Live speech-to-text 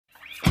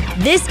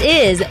This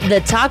is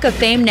the Talk of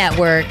Fame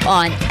Network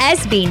on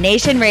SB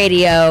Nation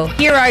Radio.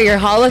 Here are your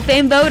Hall of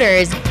Fame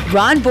voters,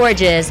 Ron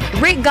Borges,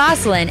 Rick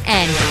Gosselin,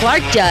 and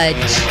Clark Judge.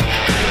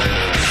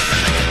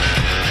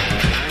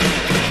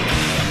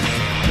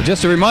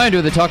 Just a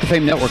reminder, the Talk of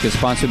Fame Network is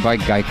sponsored by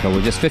Geico.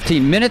 With just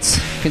 15 minutes,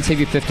 can save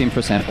you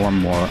 15% or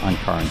more on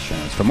car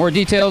insurance. For more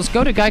details,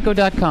 go to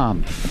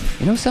geico.com.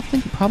 You know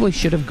something? Probably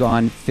should have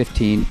gone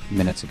 15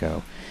 minutes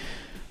ago.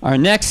 Our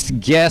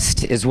next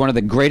guest is one of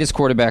the greatest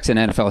quarterbacks in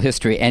NFL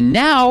history, and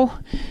now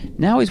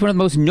he's one of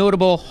the most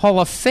notable Hall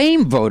of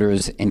Fame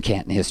voters in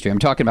Canton history. I'm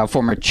talking about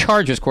former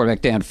Chargers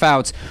quarterback Dan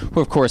Fouts,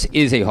 who, of course,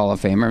 is a Hall of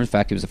Famer. In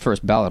fact, he was the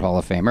first ballot Hall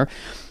of Famer,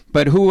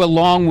 but who,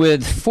 along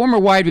with former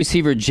wide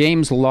receiver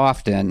James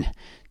Lofton,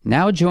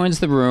 now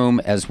joins the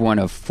room as one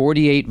of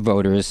 48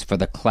 voters for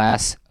the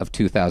class of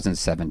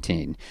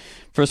 2017.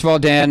 First of all,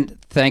 Dan,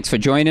 thanks for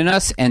joining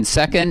us, and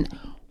second,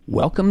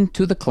 welcome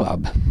to the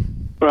club.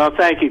 Well,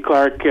 thank you,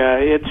 Clark.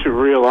 It's a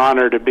real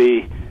honor to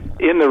be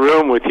in the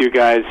room with you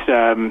guys.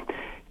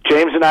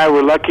 James and I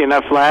were lucky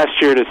enough last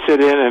year to sit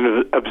in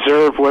and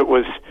observe what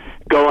was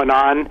going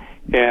on,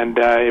 and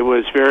it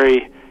was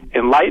very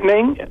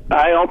enlightening,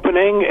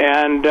 eye-opening,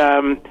 and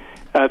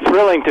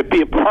thrilling to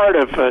be a part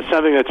of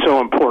something that's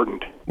so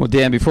important. Well,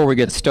 Dan, before we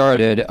get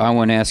started, I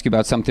want to ask you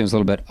about something that's a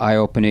little bit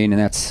eye-opening,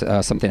 and that's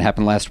something that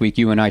happened last week.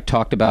 You and I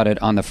talked about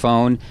it on the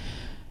phone.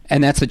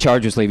 And that's the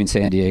Chargers leaving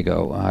San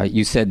Diego.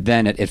 You said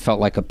then it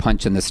felt like a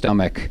punch in the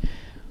stomach.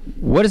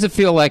 What does it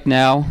feel like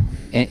now,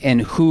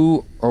 and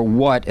who or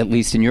what, at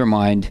least in your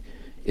mind,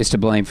 is to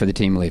blame for the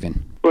team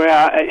leaving?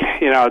 Well,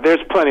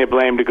 there's plenty of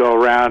blame to go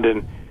around,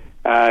 and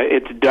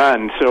it's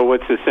done. So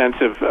what's the sense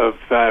of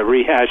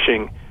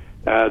rehashing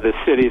the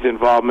city's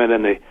involvement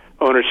and the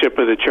ownership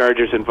of the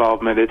Chargers'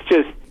 involvement? It's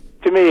just,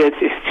 to me, it's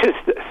just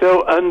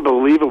so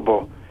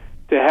unbelievable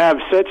to have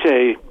such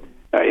a...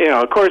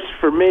 of course,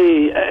 for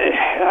me,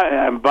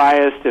 I'm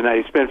biased, and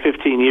I spent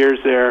 15 years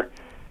there,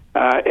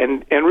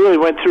 and really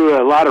went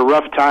through a lot of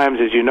rough times,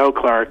 as you know,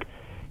 Clark.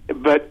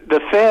 But the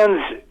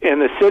fans in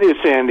the city of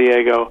San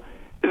Diego,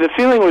 the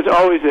feeling was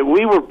always that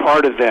we were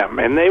part of them,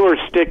 and they were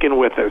sticking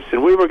with us,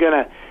 and we were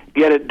going to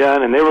get it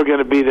done, and they were going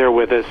to be there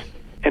with us.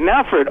 And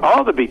now for it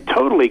all to be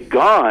totally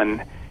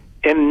gone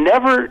and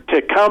never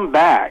to come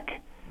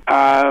back,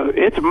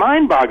 it's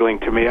mind-boggling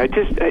to me. I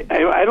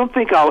don't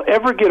think I'll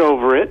ever get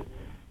over it.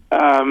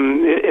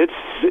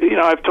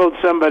 I've told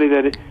somebody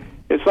that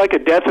it's like a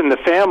death in the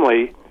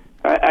family.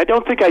 I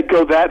don't think I'd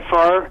go that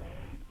far,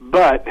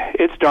 but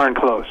it's darn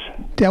close.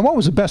 Dan, what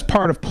was the best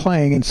part of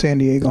playing in San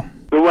Diego?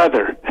 The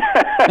weather.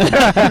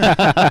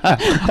 I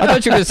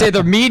thought you were going to say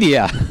the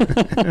media.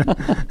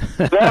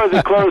 That was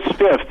a close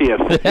fifth, yes.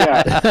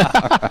 Yeah.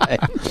 All right.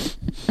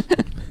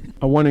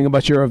 I'm wondering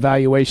about your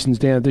evaluations,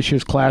 Dan, of this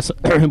year's class.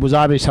 It was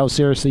obvious how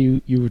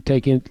seriously you were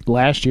taking it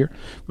last year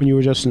when you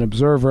were just an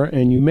observer,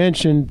 and you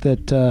mentioned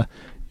that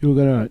you were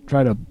going to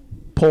try to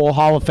poll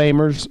Hall of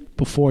Famers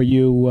before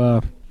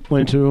you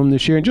went into the room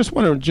this year. And just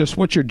wondering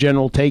what your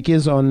general take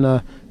is on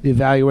the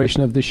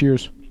evaluation of this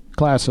year's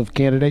class of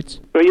candidates.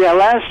 Well, yeah,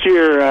 last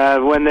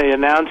year when they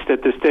announced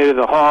at the State of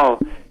the Hall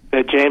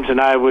that James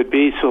and I would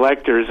be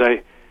selectors,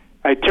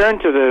 I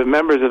turned to the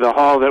members of the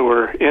Hall that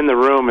were in the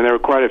room, and there were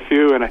quite a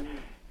few, and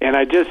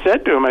I just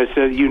said to him, I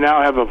said, you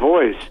now have a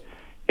voice,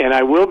 and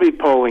I will be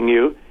polling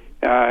you.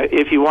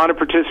 If you want to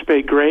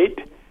participate,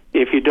 great.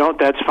 If you don't,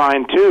 that's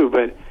fine too,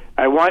 but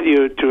I want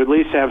you to at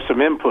least have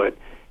some input.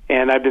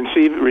 And I've been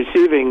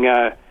receiving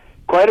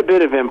quite a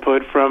bit of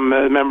input from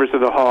members of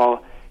the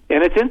Hall,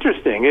 and it's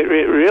interesting. It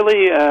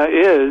really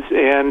is,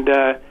 and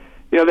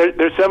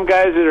there's some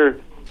guys that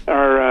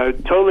are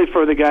totally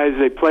for the guys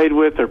they played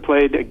with or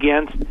played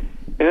against,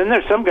 and then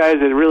there's some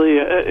guys that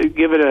really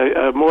give it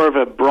a more of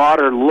a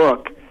broader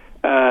look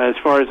as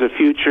far as the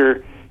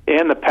future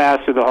and the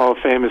past of the Hall of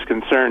Fame is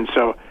concerned.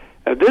 So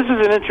this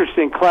is an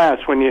interesting class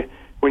when you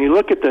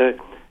look at the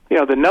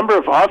number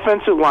of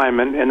offensive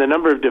linemen and the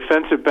number of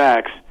defensive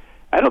backs.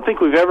 I don't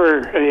think we've ever,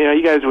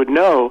 you guys would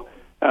know,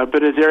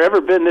 but has there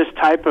ever been this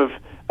type of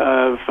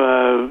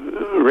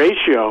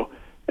ratio,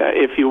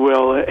 if you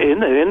will, in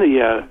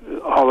the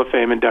Hall of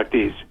Fame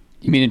inductees?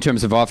 You mean in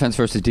terms of offense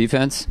versus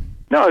defense?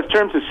 No, in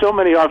terms of so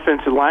many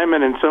offensive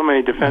linemen and so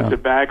many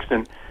defensive backs,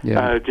 and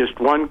just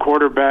one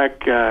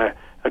quarterback, a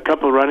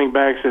couple of running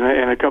backs,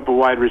 and a couple of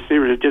wide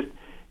receivers.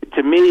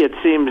 To me, it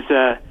seems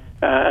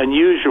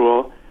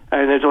unusual,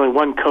 and there's only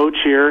one coach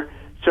here.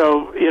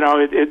 So,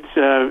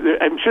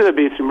 I'm sure there'll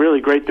be some really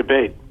great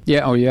debate.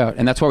 Yeah,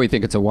 and that's why we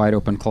think it's a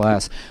wide-open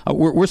class.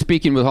 We're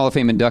speaking with Hall of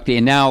Fame inductee,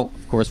 and now,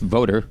 of course,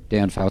 voter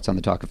Dan Fouts on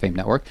the Talk of Fame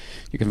Network.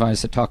 You can find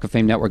us at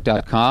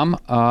talkoffamenetwork.com.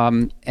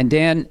 And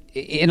Dan,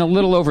 in a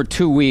little over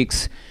 2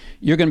 weeks,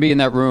 you're going to be in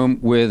that room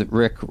with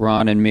Rick,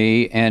 Ron, and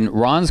me, and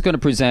Ron's going to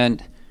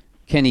present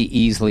Kenny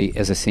Easley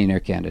as a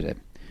senior candidate.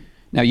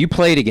 Now, you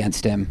played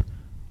against him.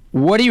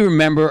 What do you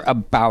remember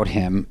about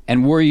him,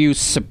 and were you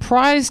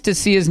surprised to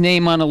see his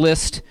name on a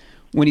list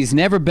when he's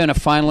never been a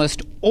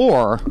finalist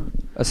or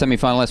a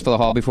semifinalist for the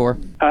Hall before?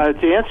 To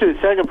answer the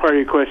second part of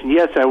your question,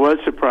 yes, I was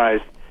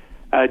surprised.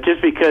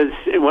 just because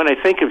when I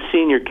think of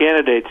senior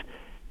candidates,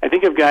 I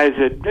think of guys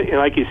that,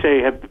 like you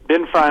say, have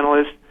been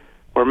finalists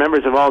or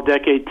members of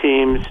all-decade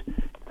teams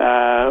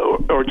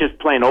or just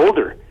plain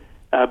older.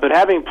 But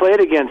having played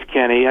against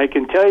Kenny, I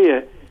can tell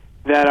you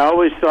that I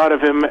always thought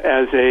of him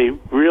as a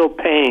real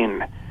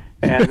pain,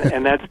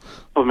 and that's a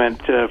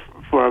compliment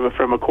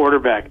from a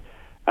quarterback.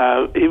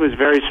 He was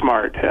very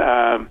smart.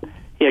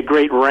 He had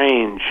great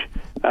range,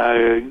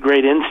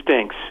 great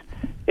instincts,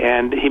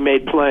 and he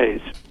made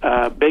plays.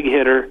 Big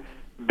hitter,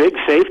 big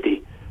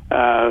safety,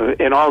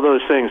 and all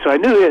those things. So I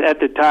knew at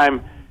the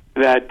time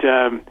that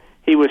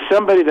he was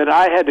somebody that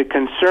I had to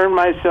concern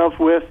myself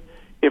with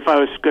if I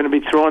was going to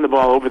be throwing the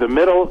ball over the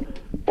middle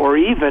or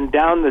even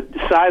down the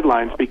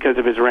sidelines because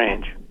of his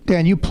range.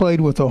 Dan, you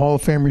played with a Hall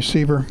of Fame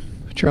receiver,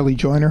 Charlie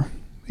Joyner,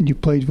 and you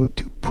played with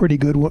two pretty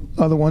good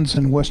other ones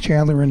in Wes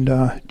Chandler and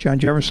John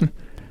Jefferson.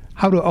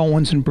 How do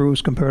Owens and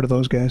Bruce compare to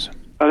those guys?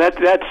 Oh, that's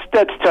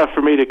tough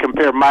for me to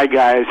compare my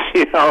guys,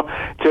 to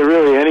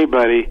really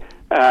anybody.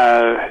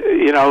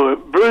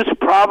 Bruce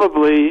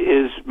probably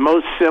is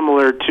most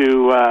similar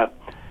to,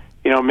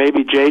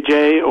 maybe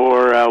JJ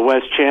or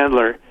Wes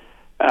Chandler.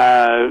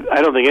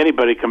 I don't think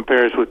anybody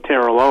compares with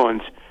Terrell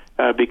Owens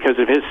because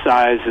of his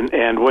size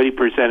and what he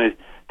presented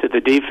to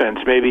the defense.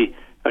 Maybe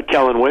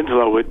Kellen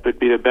Winslow would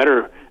be the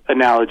better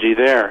analogy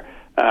there.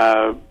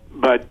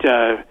 But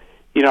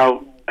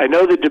I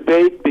know the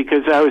debate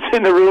because I was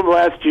in the room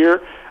last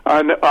year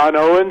on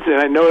Owens, and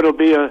I know it'll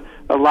be a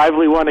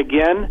lively one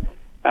again.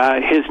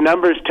 His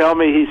numbers tell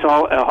me he's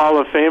a Hall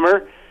of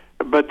Famer,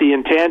 but the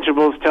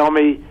intangibles tell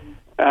me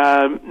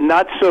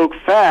not so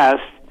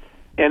fast.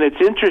 And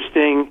it's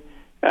interesting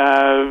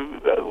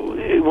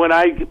when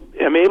I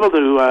am able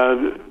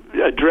to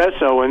address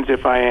Owens,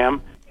 if I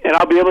am, and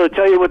I'll be able to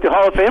tell you what the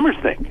Hall of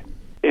Famers think.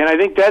 And I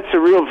think that's the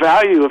real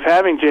value of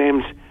having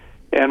James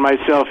and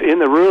myself in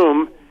the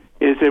room,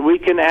 is that we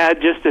can add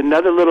just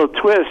another little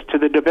twist to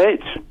the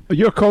debates.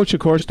 Your coach, of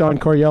course, Don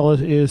Coryell,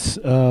 is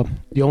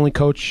the only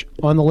coach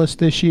on the list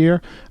this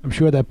year. I'm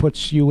sure that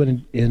puts you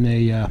in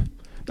a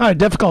not a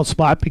difficult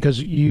spot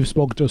because you've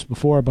spoken to us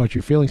before about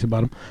your feelings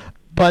about him.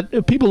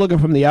 But people looking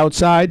from the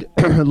outside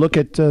look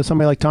at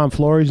somebody like Tom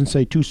Flores and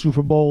say 2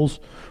 Super Bowls,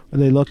 or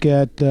they look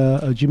at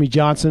Jimmy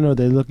Johnson, or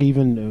they look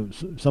even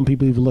some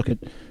people even look at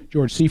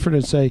George Seifert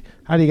and say,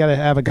 how do you got to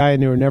have a guy in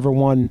there who never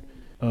won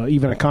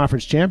even a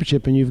conference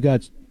championship, and you've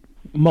got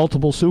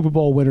multiple Super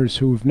Bowl winners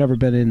who have never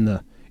been in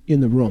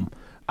the room?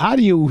 How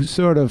do you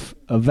sort of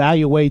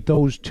evaluate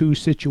those two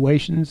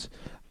situations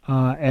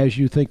as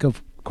you think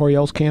of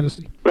Coryell's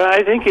candidacy? Well,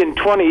 I think in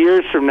 20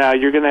 years from now,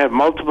 you're going to have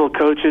multiple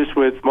coaches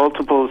with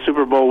multiple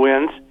Super Bowl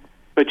wins,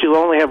 but you'll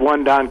only have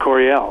one Don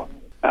Coryell.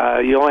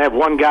 You only have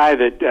one guy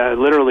that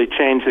literally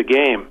changed the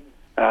game,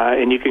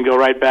 and you can go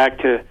right back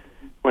to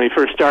when he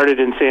first started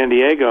in San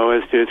Diego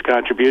as to his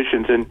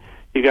contributions, and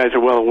you guys are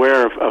well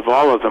aware of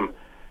all of them.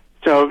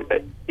 So,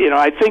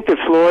 I think that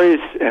Flores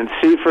and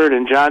Seifert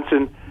and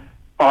Johnson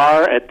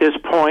are, at this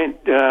point,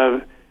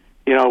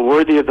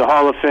 worthy of the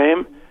Hall of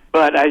Fame.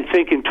 But I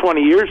think in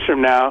 20 years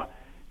from now,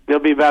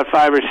 there'll be about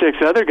 5 or 6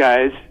 other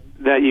guys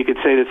that you could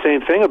say the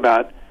same thing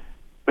about.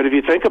 But if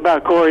you think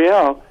about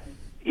Coryell,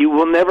 you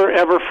will never,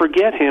 ever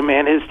forget him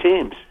and his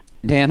teams.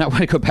 Dan, I want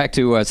to go back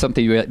to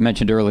something you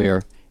mentioned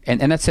earlier. And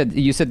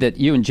you said that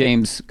you and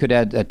James could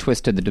add a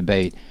twist to the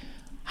debate.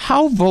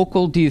 How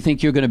vocal do you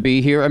think you're going to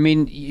be here? I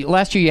mean,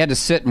 last year you had to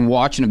sit and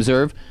watch and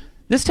observe.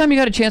 This time you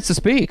got a chance to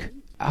speak.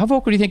 How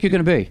vocal do you think you're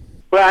going to be?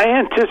 Well, I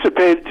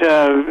anticipate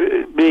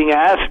being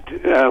asked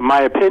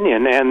my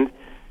opinion, and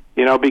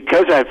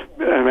because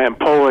I'm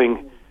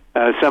polling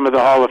some of the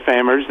Hall of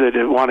Famers that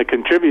want to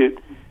contribute,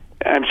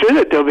 I'm sure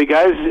that there'll be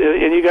guys,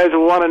 and you guys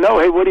will want to know,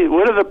 hey, what do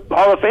the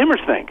Hall of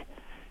Famers think?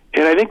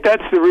 And I think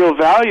that's the real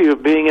value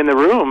of being in the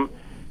room,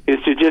 is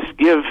to just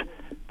give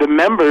the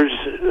members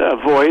a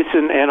voice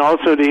and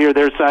also to hear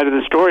their side of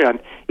the story on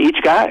each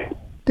guy.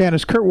 Dan,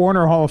 is Kurt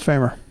Warner a Hall of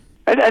Famer?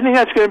 I think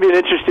that's going to be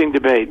an interesting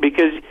debate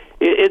because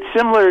it's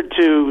similar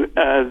to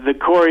the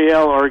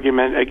Coryell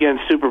argument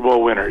against Super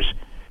Bowl winners.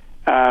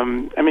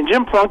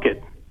 Jim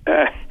Plunkett,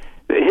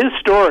 his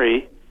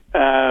story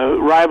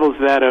rivals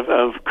that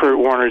of Kurt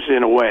Warner's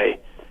in a way,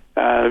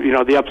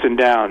 the ups and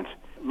downs.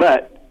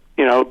 But,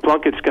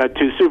 Plunkett's got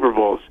 2 Super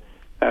Bowls.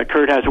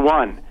 Kurt has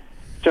 1.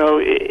 So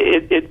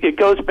it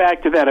goes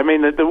back to that. I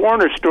mean, the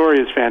Warner story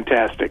is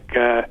fantastic.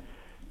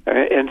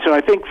 And so I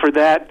think for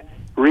that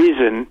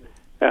reason,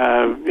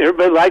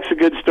 everybody likes a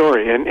good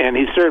story, and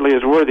he certainly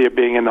is worthy of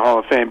being in the Hall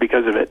of Fame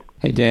because of it.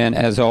 Hey, Dan,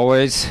 as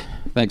always,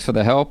 thanks for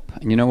the help.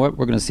 And you know what?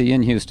 We're going to see you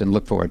in Houston.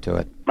 Look forward to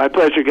it. My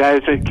pleasure,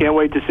 guys. I can't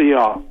wait to see you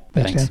all.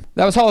 Thanks.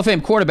 That was Hall of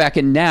Fame quarterback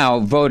and now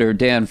voter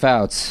Dan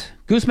Fouts.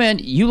 Gooseman,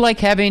 you like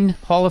having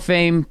Hall of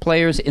Fame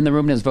players in the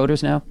room as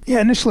voters now?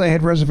 Yeah, initially I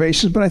had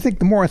reservations, but I think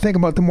the more I think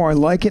about it, the more I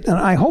like it. And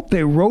I hope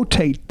they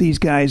rotate these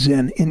guys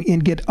in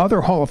and get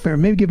other Hall of Famers,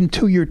 maybe give them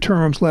 2-year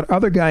terms, let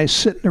other guys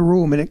sit in a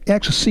room and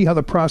actually see how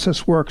the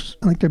process works.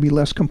 I think there'd be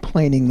less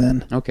complaining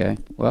then. Okay.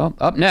 Well,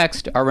 up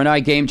next are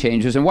Renai Game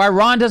Changers and why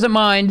Ron doesn't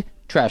mind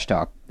trash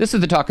talk. This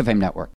is the Talk of Fame Network.